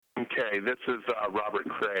Okay, this is Robert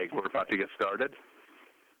Craig. We're about to get started.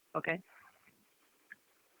 Okay.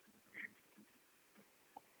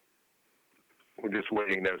 We're just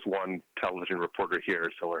waiting. There's one television reporter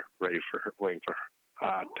here, so we're waiting for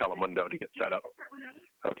Telemundo to get set up.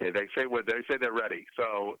 Okay, they say they're ready.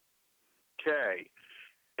 So, okay,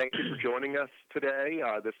 thank you for joining us today.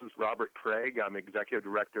 This is Robert Craig. I'm Executive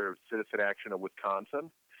Director of Citizen Action of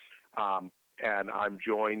Wisconsin. And I'm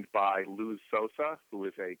joined by Luz Sosa, who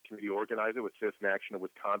is a community organizer with Citizen Action of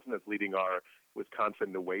Wisconsin, is leading our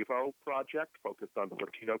Wisconsin Nuevo project focused on the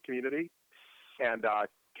Latino community. And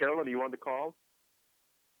Carolyn, are you on the call?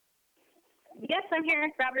 Yes, I'm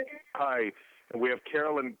here, Robert. Hi. And we have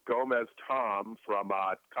Carolyn Gomez-Tom from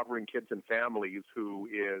Covering Kids and Families, who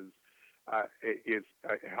is a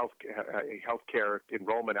healthcare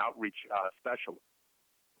enrollment outreach specialist.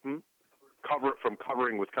 From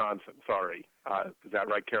Covering Wisconsin, sorry. Is that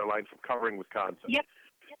right, Caroline? From Covering Wisconsin. Yep.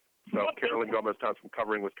 So Carolyn Gomez-Tom from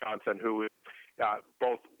Covering Wisconsin, who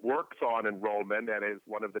both works on enrollment and is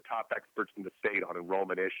one of the top experts in the state on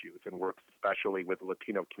enrollment issues and works especially with the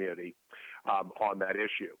Latino community on that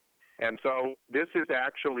issue. And so this is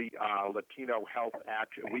actually Latino Health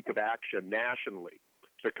Action, Week of Action nationally,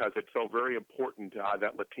 because it's so very important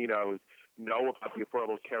that Latinos know about the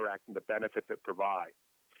Affordable Care Act and the benefits it provides.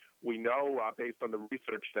 We know, based on the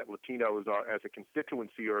research, that Latinos are, as a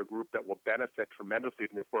constituency, are a group that will benefit tremendously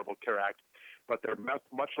from the Affordable Care Act, but they're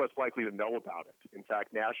much less likely to know about it. In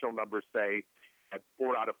fact, national numbers say that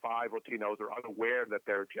 4 out of 5 Latinos are unaware that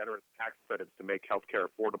there are generous tax credits to make health care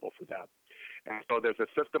affordable for them. And so there's a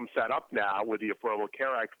system set up now with the Affordable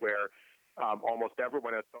Care Act where almost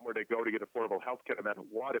everyone has somewhere to go to get affordable health care no matter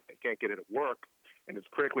what if they can't get it at work. And it's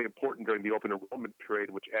critically important during the open enrollment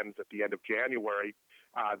period, which ends at the end of January,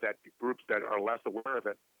 that groups that are less aware of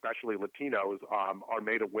it, especially Latinos, are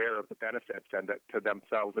made aware of the benefits and that to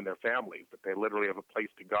themselves and their families, that they literally have a place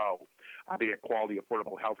to go to get quality,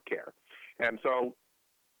 affordable health care. And so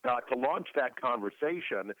to launch that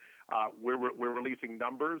conversation, we're releasing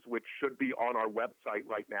numbers which should be on our website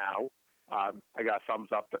right now. I got a thumbs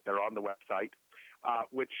up that they're on the website,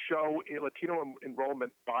 which show Latino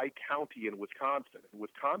enrollment by county in Wisconsin. In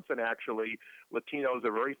Wisconsin, actually, Latinos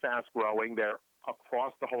are very fast growing. They're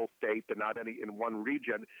across the whole state. They're not any in one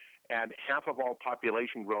region. And half of all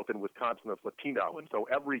population growth in Wisconsin is Latino. And so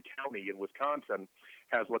every county in Wisconsin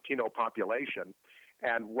has Latino population.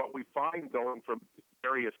 And what we find going from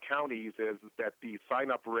various counties is that the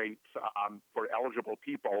sign-up rates for eligible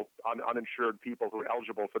people, uninsured people who are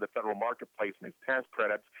eligible for the federal marketplace and its tax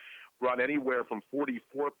credits, run anywhere from 44%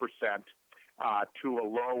 to a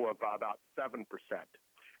low of about 7%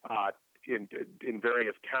 in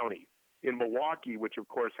various counties. In Milwaukee, which of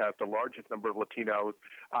course has the largest number of Latinos,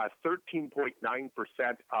 13.9%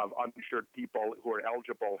 of uninsured people who are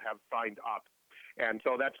eligible have signed up. And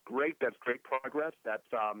so that's great. That's great progress. That's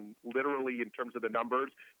literally, in terms of the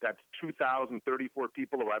numbers, that's 2,034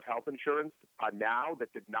 people who have health insurance now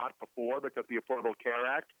that did not before because of the Affordable Care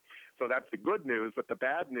Act. So that's the good news. But the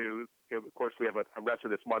bad news, of course, we have a rest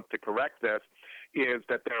of this month to correct this, is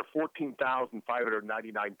that there are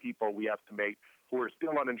 14,599 people we estimate who are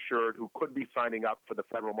still uninsured who could be signing up for the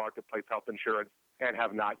federal marketplace health insurance and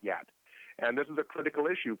have not yet. And this is a critical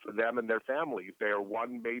issue for them and their families. They are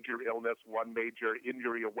one major illness, one major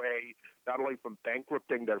injury away, not only from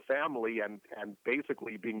bankrupting their family and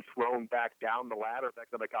basically being thrown back down the ladder of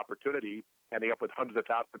economic opportunity, ending up with hundreds of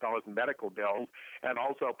thousands of dollars in medical bills, and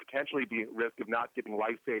also potentially being at risk of not getting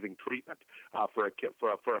life-saving treatment for a kid,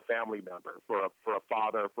 for a family member, for a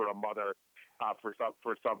father, for a mother,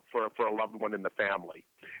 for a loved one in the family.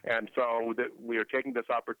 And so we are taking this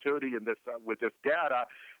opportunity in this with this data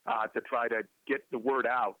to try to get the word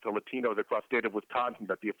out to Latinos across the state of Wisconsin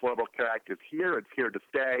that the Affordable Care Act is here, it's here to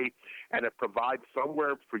stay, and it provides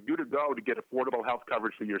somewhere for you to go to get affordable health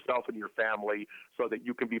coverage for yourself and your family so that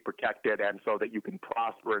you can be protected and so that you can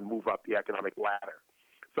prosper and move up the economic ladder.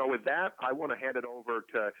 So with that, I want to hand it over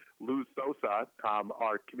to Luz Sosa,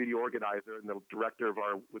 our community organizer and the director of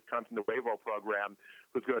our Wisconsin Nuevo program,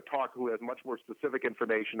 who has much more specific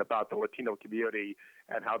information about the Latino community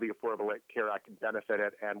and how the Affordable Care Act can benefit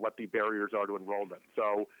it and what the barriers are to enrollment.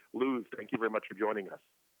 So, Luz, thank you very much for joining us.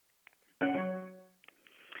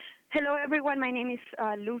 Hello, everyone. My name is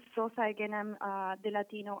Luz Sosa. Again, I'm the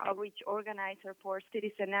Latino Outreach Organizer for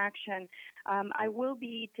Citizen Action. I will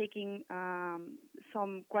be taking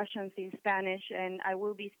some questions in Spanish, and I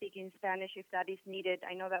will be speaking Spanish if that is needed.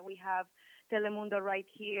 I know that we have Telemundo right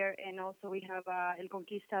here, and also we have El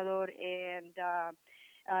Conquistador and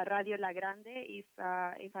Radio La Grande, if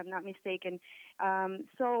I'm not mistaken.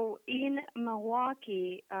 So in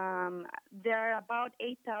Milwaukee, there are about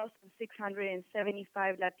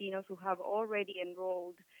 8,675 Latinos who have already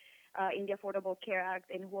enrolled in the Affordable Care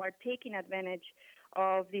Act and who are taking advantage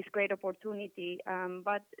of this great opportunity.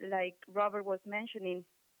 But like Robert was mentioning,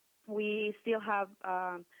 we still have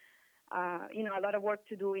a lot of work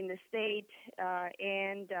to do in the state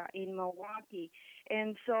and in Milwaukee.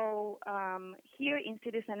 And so here in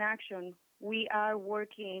Citizen Action, we are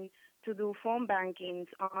working to do phone bankings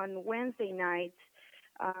on Wednesday nights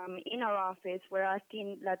in our office. We're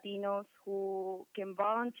asking Latinos who can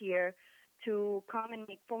volunteer to come and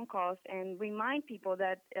make phone calls and remind people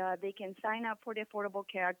that they can sign up for the Affordable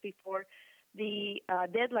Care Act before the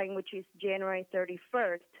deadline, which is January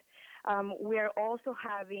 31st. We are also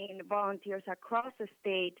having volunteers across the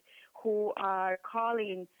state who are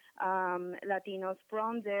calling Latinos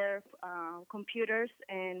from their computers,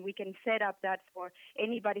 and we can set up that for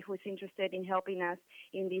anybody who is interested in helping us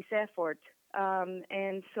in this effort.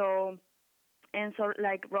 And so,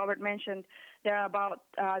 like Robert mentioned, there are about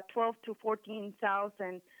 12 to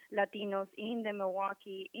 14,000 Latinos in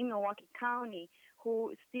Milwaukee County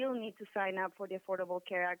who still need to sign up for the Affordable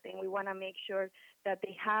Care Act, and we want to make sure that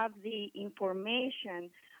they have the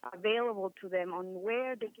information available to them on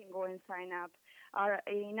where they can go and sign up.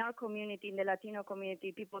 In our community, in the Latino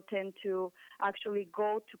community, people tend to actually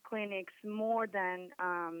go to clinics more than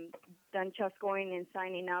just going and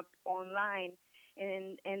signing up online.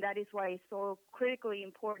 And that is why it's so critically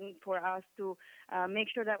important for us to make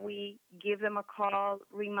sure that we give them a call,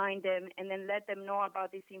 remind them, and then let them know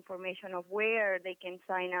about this information of where they can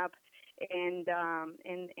sign up and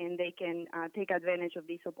they can take advantage of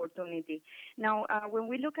this opportunity. Now, when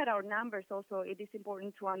we look at our numbers also, it is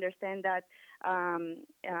important to understand that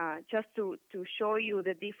just to show you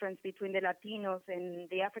the difference between the Latinos and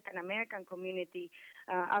the African American community,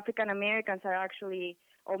 African Americans are actually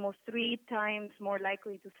almost 3 times more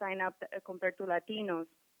likely to sign up compared to Latinos.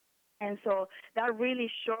 And so that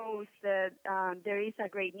really shows that there is a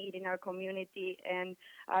great need in our community, and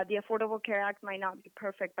the Affordable Care Act might not be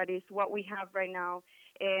perfect, but it's what we have right now.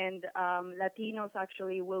 And Latinos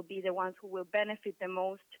actually will be the ones who will benefit the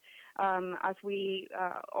most. As we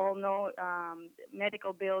all know,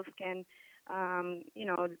 medical bills can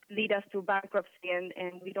lead us to bankruptcy,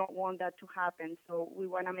 and we don't want that to happen. So we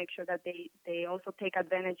want to make sure that they also take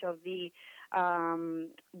advantage of the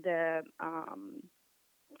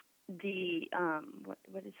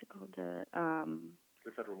what is it called, the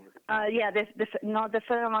federal market. Not the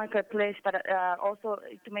federal marketplace, but also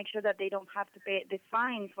to make sure that they don't have to pay the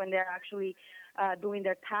fines when they're actually doing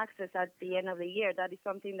their taxes at the end of the year. That is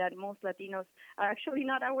something that most Latinos are actually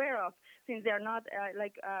not aware of, since they're not,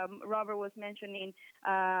 like Robert was mentioning,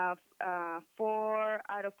 4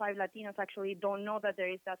 out of 5 Latinos actually don't know that there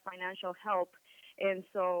is that financial help. And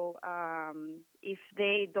so if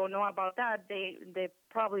they don't know about that, they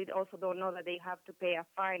probably also don't know that they have to pay a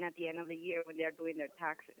fine at the end of the year when they're doing their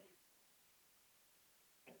taxes.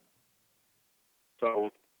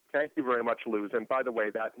 So thank you very much, Luz. And by the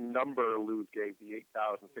way, that number Luz gave, the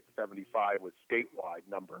 8,675, was statewide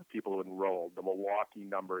number of people who enrolled. The Milwaukee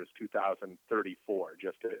number is 2,034,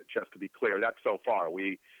 just to be clear. That's so far.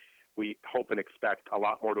 We hope and expect a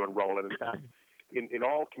lot more to enroll. And in fact, in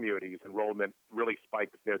all communities, enrollment really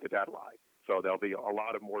spikes near the deadline. So there'll be a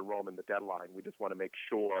lot of more enrollment in the deadline. We just want to make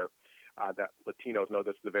sure that Latinos know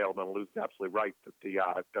this is available. And Luz is absolutely right that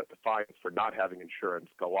the fines for not having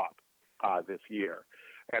insurance go up this year.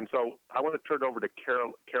 And so I want to turn over to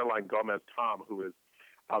Caroline Gomez-Tom, who is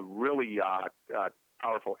a really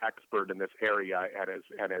powerful expert in this area and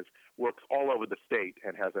works all over the state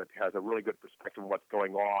and has a really good perspective of what's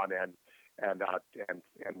going on and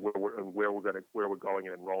where we're going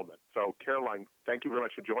in enrollment. So, Caroline, thank you very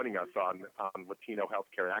much for joining us on Latino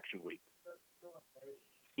Healthcare Action Week.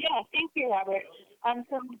 Yeah, thank you, Robert.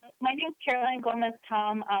 So my name is Caroline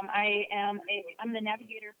Gomez-Tom. I'm the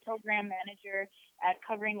Navigator Program Manager at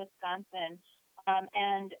Covering Wisconsin.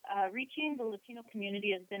 And reaching the Latino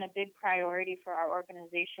community has been a big priority for our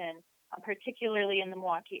organization, particularly in the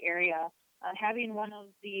Milwaukee area. Having one of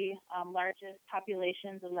the largest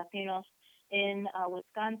populations of Latinos in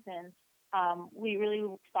Wisconsin, we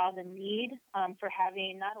really saw the need for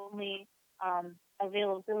having not only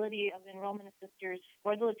availability of enrollment assisters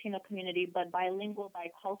for the Latino community, but bilingual,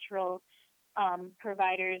 bicultural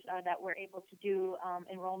providers that were able to do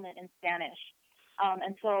enrollment in Spanish.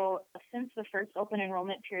 And so since the first open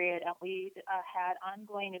enrollment period, we had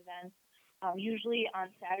ongoing events, usually on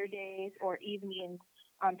Saturdays or evenings,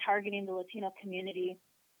 targeting the Latino community.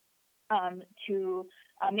 to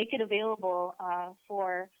make it available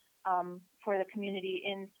for the community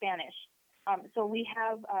in Spanish. So we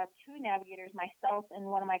have two navigators, myself and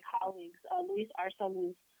one of my colleagues, Luis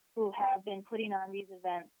Arsaluz, who have been putting on these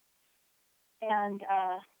events. And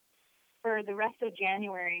for the rest of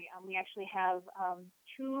January, we actually have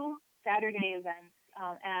two Saturday events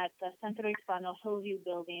at the Centro Hispano Hillview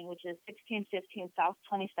building, which is 1615 South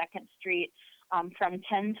 22nd Street, from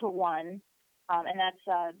 10 to 1. And that's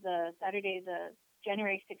the Saturday, the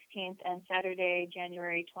January 16th and Saturday,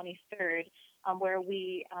 January 23rd, where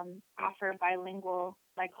we offer bilingual,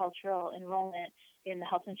 bicultural enrollment in the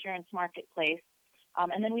health insurance marketplace.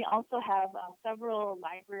 And then we also have several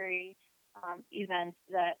library events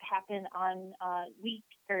that happen on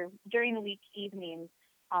during the week evenings,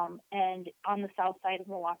 and on the south side of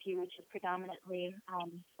Milwaukee, which is predominantly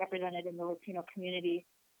represented in the Latino community.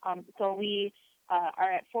 So we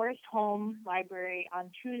are at Forest Home Library on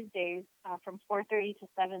Tuesdays from 4:30 to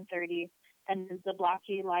 7:30, and the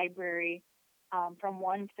Zablocki Library from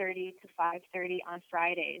 1:30 to 5:30 on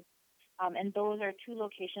Fridays. And those are two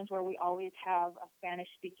locations where we always have a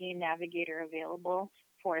Spanish-speaking navigator available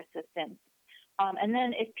for assistance. And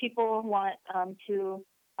then if people want to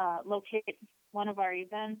locate one of our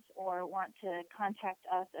events or want to contact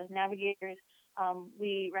us as navigators,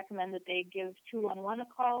 we recommend that they give 211 a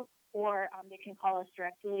call, or they can call us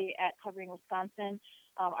directly at Covering Wisconsin.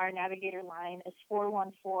 Our navigator line is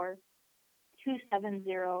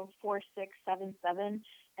 414-270-4677,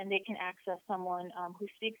 and they can access someone who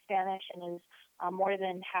speaks Spanish and is more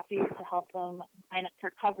than happy to help them sign up for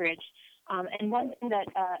coverage. And one thing that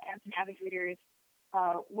as navigators,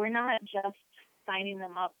 we're not just signing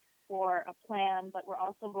them up for a plan, but we're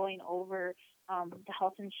also going over the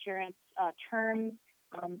health insurance terms,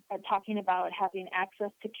 talking about having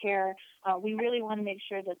access to care. We really want to make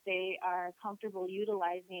sure that they are comfortable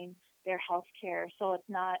utilizing their health care. So it's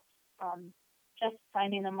not just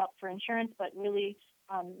signing them up for insurance, but really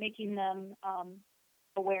making them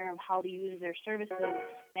aware of how to use their services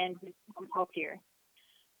and become healthier.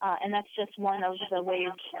 And that's just one of the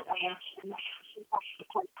ways that we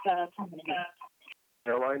support the community.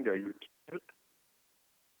 Caroline, are you?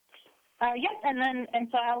 Yes, and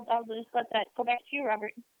so I'll just let that go back to you,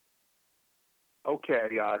 Robert.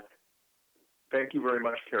 Okay. Thank you very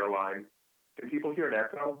much, Caroline. Can people hear an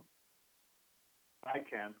echo? I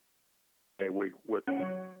can. Okay, we're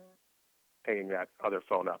hanging that other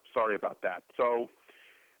phone up. Sorry about that. So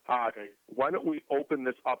why don't we open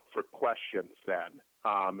this up for questions then?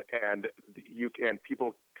 And you can,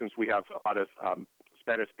 people, since we have a lot of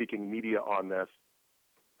Spanish-speaking media on this,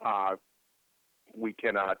 we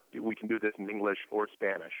can do this in English or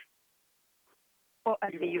Spanish. Oh,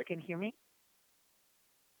 okay, you can hear me?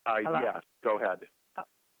 Yes, go ahead.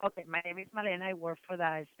 Okay, my name is Malena. I work for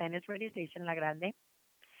the Spanish radio station La Grande.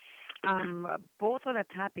 Both of the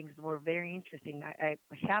topics were very interesting.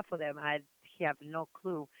 Half of them I have no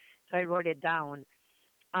clue, so I wrote it down.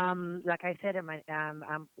 Like I said,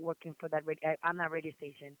 I'm working for that. I'm a radio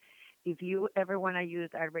station. If you ever want to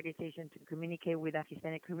use our radio station to communicate with the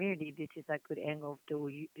Hispanic community, this is a good angle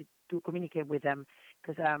to communicate with them,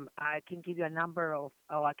 because I can give you a number of,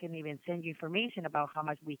 or I can even send you information about how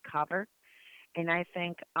much we cover. And I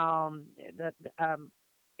think that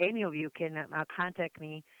any of you can contact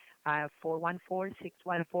me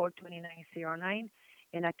 414-614-2909,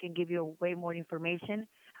 and I can give you way more information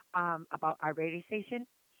about our radio station.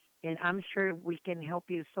 And I'm sure we can help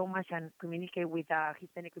you so much and communicate with the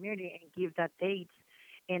Hispanic community and give the dates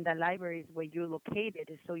and the libraries where you're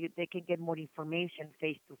located, so they can get more information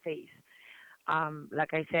face to face.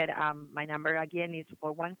 Like I said, my number again is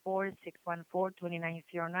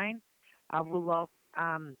 414-614-2909. I would love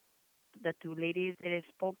the two ladies that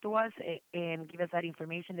spoke to us and give us that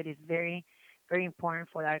information that is very, very important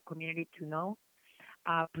for our community to know.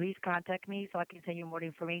 Please contact me so I can send you more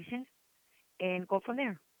information and go from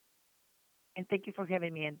there. And thank you for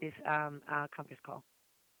having me in this conference call.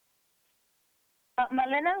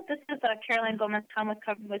 Malena, this is Caroline Gomez-Tom with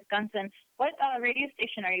Covering Wisconsin. What radio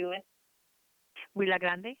station are you with? Willa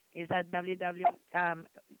Grande is that www. I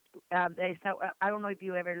don't know if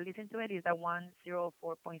you ever listened to it. Is that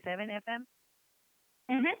 104.7 FM?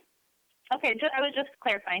 Okay, I was just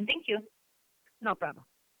clarifying. Thank you. No problem.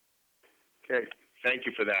 Okay, thank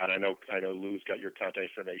you for that. I know Lou's got your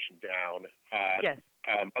contact information down. Yes.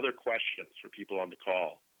 Other questions for people on the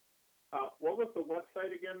call? What was the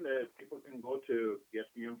website again that people can go to get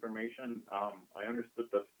the information? I understood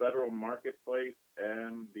the Federal Marketplace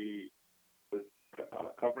and the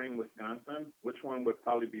Covering Wisconsin. Which one would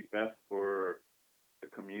probably be best for the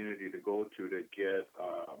community to go to get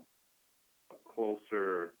a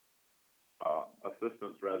closer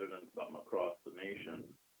assistance rather than something across the nation.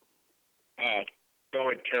 Go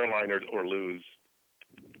ahead, Caroline or Luz.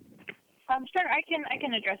 Sure, I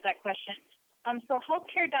can address that question. So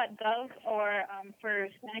healthcare.gov, or for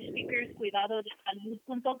Spanish speakers,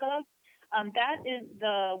 cuidadodesalud.gov, that is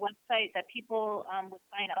the website that people would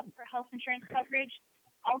sign up for health insurance coverage.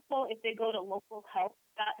 Also, if they go to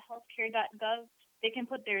localhealth.healthcare.gov, they can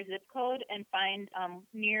put their zip code and find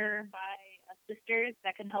nearby sisters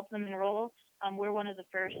that can help them enroll. We're one of the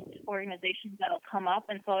first organizations that'll come up,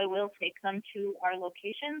 and so it will take them to our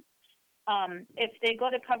locations. If they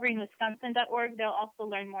go to coveringwisconsin.org, they'll also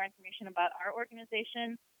learn more information about our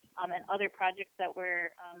organization and other projects that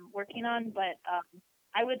we're working on. But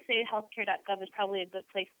I would say healthcare.gov is probably a good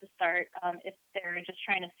place to start if they're just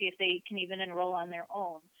trying to see if they can even enroll on their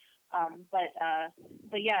own. But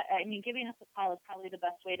yeah, I mean, giving us a call is probably the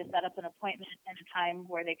best way to set up an appointment and a time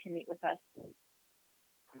where they can meet with us.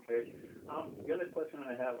 Okay. The other question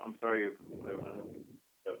I have, I'm sorry if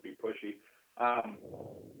to be pushy.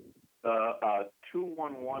 The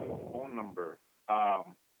 211 phone number. I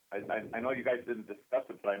know you guys didn't discuss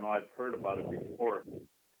it, but I know I've heard about it before.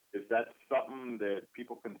 Is that something that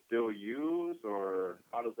people can still use, or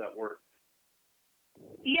how does that work?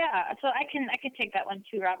 Yeah, so I can take that one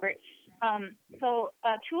too, Robert. So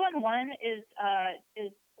 211 is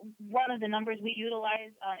one of the numbers we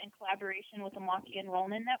utilize in collaboration with the Milwaukee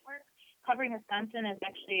Enrollment Network. Covering Wisconsin is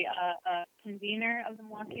actually a convener of the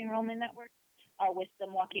Milwaukee Enrollment Network with the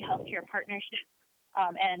Milwaukee Healthcare Partnership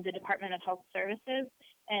and the Department of Health Services.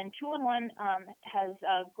 And 211 has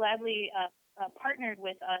gladly partnered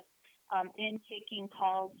with us in taking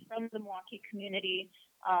calls from the Milwaukee community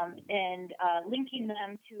and linking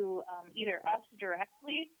them to either us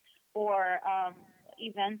directly or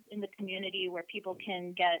events in the community where people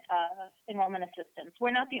can get enrollment assistance.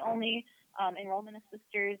 We're not the only enrollment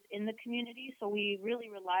assisters in the community, so we really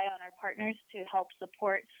rely on our partners to help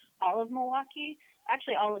support all of Milwaukee,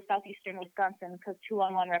 actually all of southeastern Wisconsin, because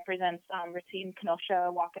 211 represents Racine,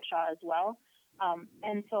 Kenosha, Waukesha as well.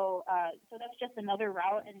 And so that's just another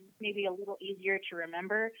route and maybe a little easier to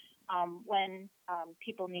remember when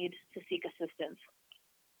people need to seek assistance.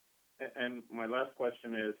 And my last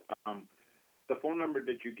question is, the phone number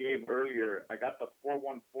that you gave earlier, I got the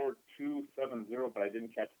 414-270, but I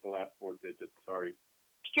didn't catch the last four digits. Sorry.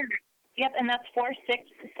 Sure. Yep, and that's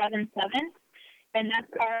 4677, and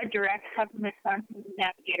that's our direct Covering Wisconsin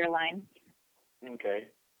Navigator line. Okay.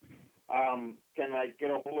 Can I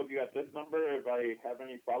get a hold of you at this number if I have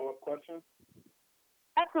any follow-up questions?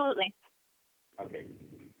 Absolutely. Okay.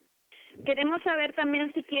 Queremos saber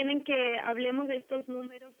también si quieren que hablemos de estos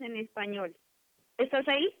números en español. ¿Estás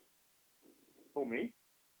ahí? Who, me?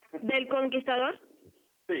 ¿Del Conquistador?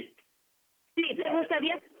 Sí. Sí, ¿te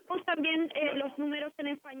gustaría que hablemos también los números en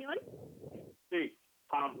español? Sí.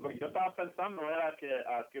 Lo que yo estaba pensando era que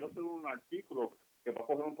quiero hacer un artículo que va a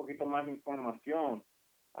coger un poquito más de información.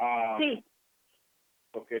 Sí.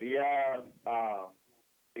 Lo quería,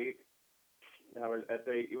 sí, a ver,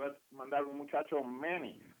 iba a mandar un muchacho,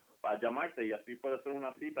 Manny, para llamarte y así puede hacer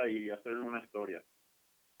una cita y hacer una historia.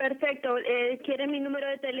 Perfecto. ¿Quiere mi número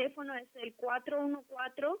de teléfono? Es el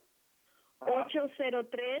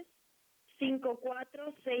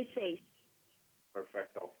 414-803-5466.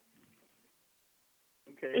 Perfecto.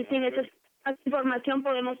 Okay, Y si necesitas más información,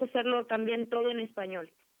 podemos hacerlo también todo en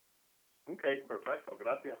español. Okay, perfecto.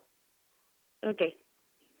 Gracias. Okay.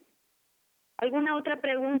 ¿Alguna otra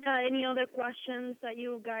pregunta? Any other questions that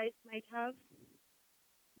you guys might have?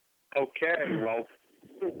 Okay, well,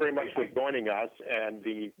 thank you very much for joining us. And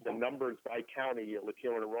the numbers by county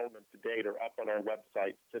Latino enrollment to date are up on our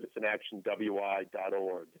website,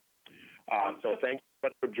 citizenactionwi.org. So thank you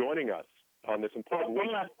for joining us on this important One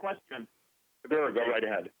week. last question. Sure, go right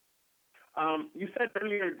ahead. You said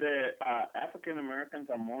earlier that African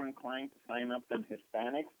Americans are more inclined to sign up than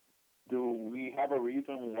Hispanics. Do we have a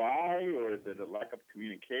reason why, or is it a lack of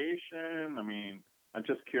communication? I mean, I'm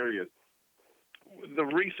just curious. The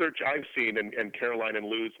research I've seen, and Caroline and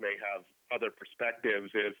Luz may have other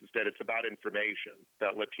perspectives, is that it's about information,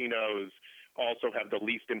 that Latinos also have the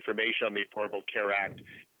least information on the Affordable Care Act.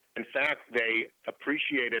 In fact, they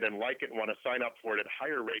appreciate it and like it and want to sign up for it at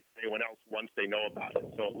higher rates than anyone else once they know about it.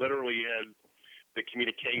 So it literally is the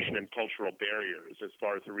communication and cultural barriers as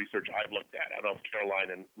far as the research I've looked at. I don't know if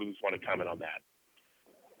Caroline and Luz want to comment on that.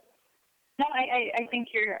 No, I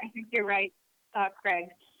think you're right,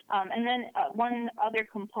 Craig. And then one other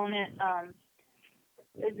component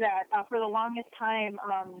is that for the longest time,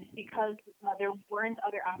 because there weren't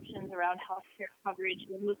other options around health care coverage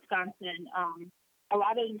in Wisconsin, a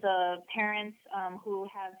lot of the parents who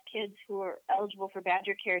have kids who are eligible for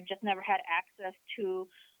Badger Care just never had access to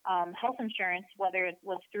health insurance, whether it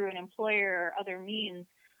was through an employer or other means.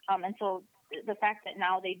 And so the fact that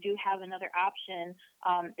now they do have another option,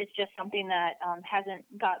 it's just something that hasn't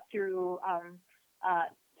got through,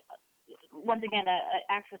 once again,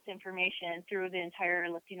 access to information through the entire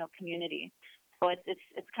Latino community. So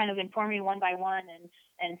it's kind of informing one by one,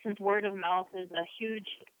 and since word of mouth is a huge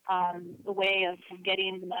way of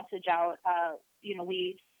getting the message out,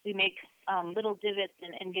 we make little divots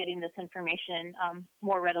in getting this information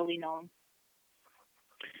more readily known.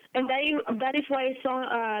 And that is why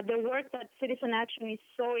the work that Citizen Action is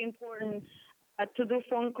so important, to do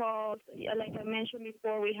phone calls. Like I mentioned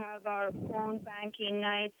before, we have our phone banking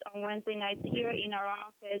nights on Wednesday nights here in our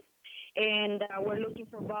office, and we're looking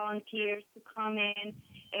for volunteers to come in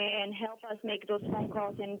and help us make those phone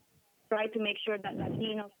calls and try to make sure that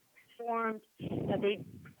Latinos informed,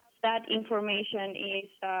 that information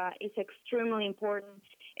is extremely important.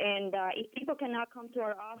 And if people cannot come to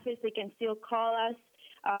our office, they can still call us.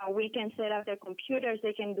 We can set up their computers.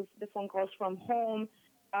 They can do the phone calls from home.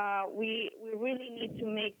 We really need to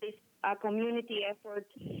make this a community effort,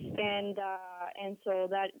 and so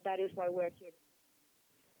that is why we're here.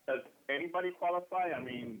 Does anybody qualify? I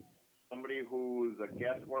mean, somebody who's a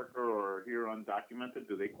guest worker or here undocumented,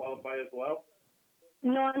 do they qualify as well?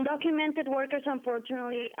 No, undocumented workers,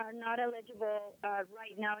 unfortunately, are not eligible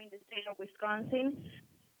right now in the state of Wisconsin.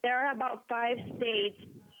 There are about 5 states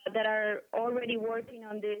that are already working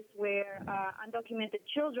on this, where undocumented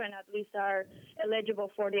children at least are eligible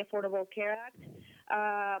for the Affordable Care Act,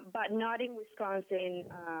 but not in Wisconsin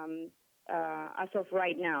as of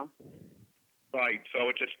right now. Right. So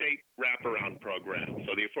it's a state wraparound program.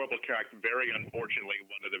 So the Affordable Care Act, very unfortunately,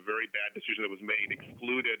 one of the very bad decisions that was made,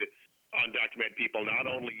 excluded undocumented people not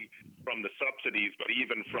only from the subsidies, but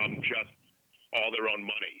even from just all their own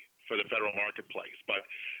money for the federal marketplace. But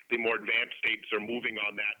the more advanced states are moving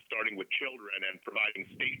on that, starting with children and providing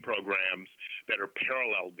state programs that are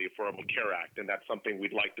parallel to the Affordable Care Act. And that's something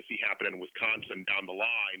we'd like to see happen in Wisconsin down the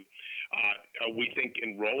line. We think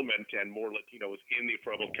enrollment and more Latinos in the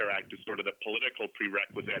Affordable Care Act is sort of the political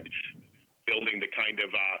prerequisite, building the kind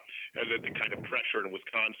of pressure in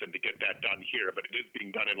Wisconsin to get that done here. But it is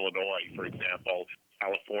being done in Illinois, for example,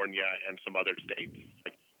 California, and some other states.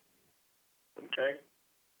 Okay.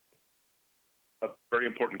 A very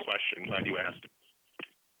important question. Glad you asked.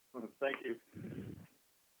 Thank you.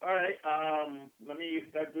 All right. Let me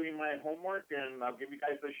start doing my homework, and I'll give you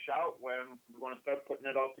guys a shout when we want to start putting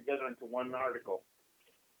it all together into one article.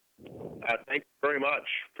 Thank you very much.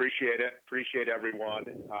 Appreciate it. Appreciate everyone.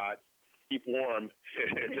 Keep warm.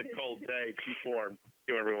 It's a cold day. Keep warm. Thank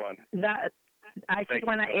you, everyone. I just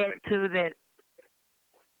want to add to that.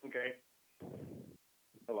 Okay.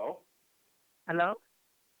 Hello? Hello?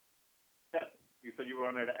 Yeah. You said you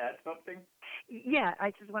wanted to add something? Yeah,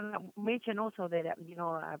 I just want to mention also that,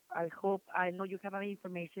 I know you have any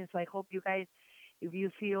information, so I hope you guys, if you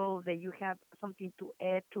feel that you have something to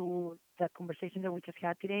add to the conversation that we just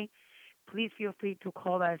had today, please feel free to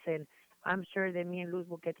call us, and I'm sure that me and Luz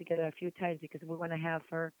will get together a few times because we want to have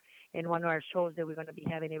her in one of our shows that we're going to be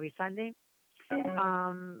having every Sunday,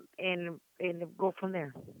 and go from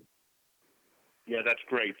there. Yeah, that's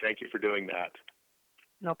great. Thank you for doing that.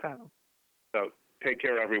 No problem. So take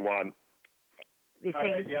care, everyone. All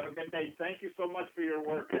right. You have a good day. Thank you so much for your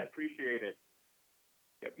work. I appreciate it.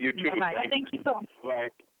 Yep, you too. Bye-bye. Thank you so much. Bye.